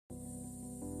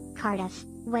Cardiff,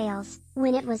 Wales.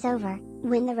 When it was over,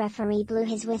 when the referee blew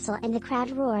his whistle and the crowd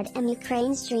roared and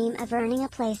Ukraine's dream of earning a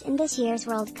place in this year's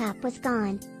World Cup was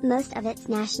gone, most of its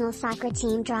national soccer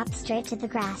team dropped straight to the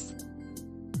grass.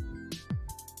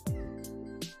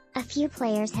 A few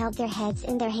players held their heads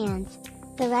in their hands.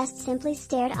 The rest simply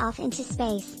stared off into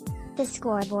space. The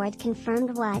scoreboard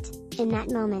confirmed what, in that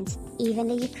moment, even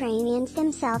the Ukrainians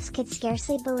themselves could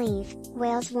scarcely believe: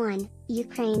 Wales 1,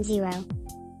 Ukraine 0.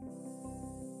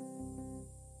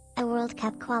 A World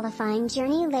Cup qualifying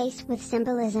journey laced with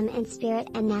symbolism and spirit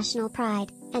and national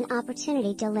pride, an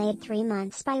opportunity delayed 3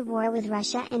 months by war with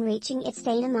Russia and reaching its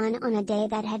denouement on a day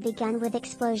that had begun with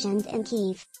explosions in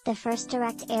Kyiv. The first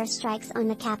direct airstrikes on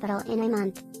the capital in a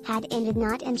month, had ended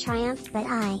not in triumph but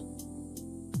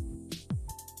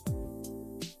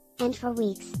and for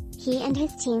weeks, he and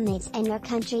his teammates and their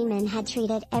countrymen had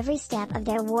treated every step of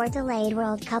their war-delayed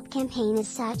World Cup campaign as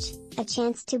such, a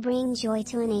chance to bring joy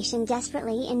to a nation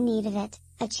desperately in need of it,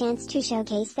 a chance to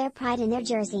showcase their pride in their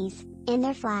jerseys, in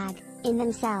their flag, in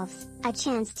themselves, a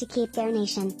chance to keep their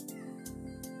nation.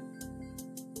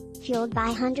 Fueled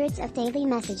by hundreds of daily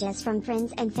messages from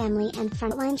friends and family and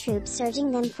frontline troops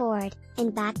urging them forward,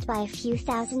 and backed by a few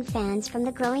thousand fans from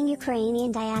the growing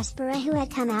Ukrainian diaspora who had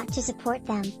come out to support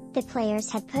them, the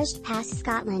players had pushed past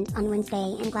Scotland on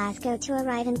Wednesday and Glasgow to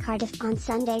arrive in Cardiff on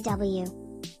Sunday.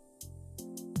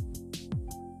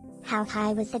 How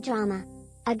high was the drama?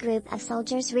 A group of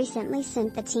soldiers recently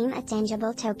sent the team a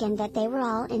tangible token that they were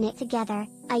all in it together,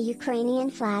 a Ukrainian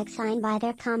flag signed by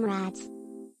their comrades.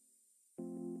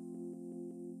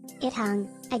 It hung,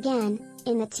 again,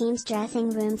 in the team's dressing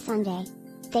room Sunday.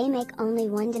 They make only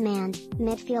one demand,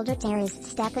 midfielder Taras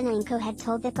Stepanenko had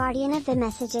told The Guardian of the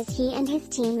messages he and his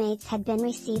teammates had been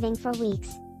receiving for weeks.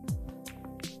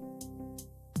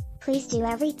 Please do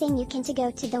everything you can to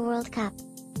go to the World Cup.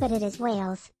 But it is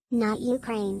Wales, not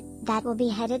Ukraine, that will be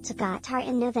headed to Qatar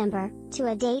in November, to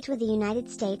a date with the United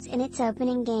States in its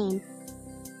opening game.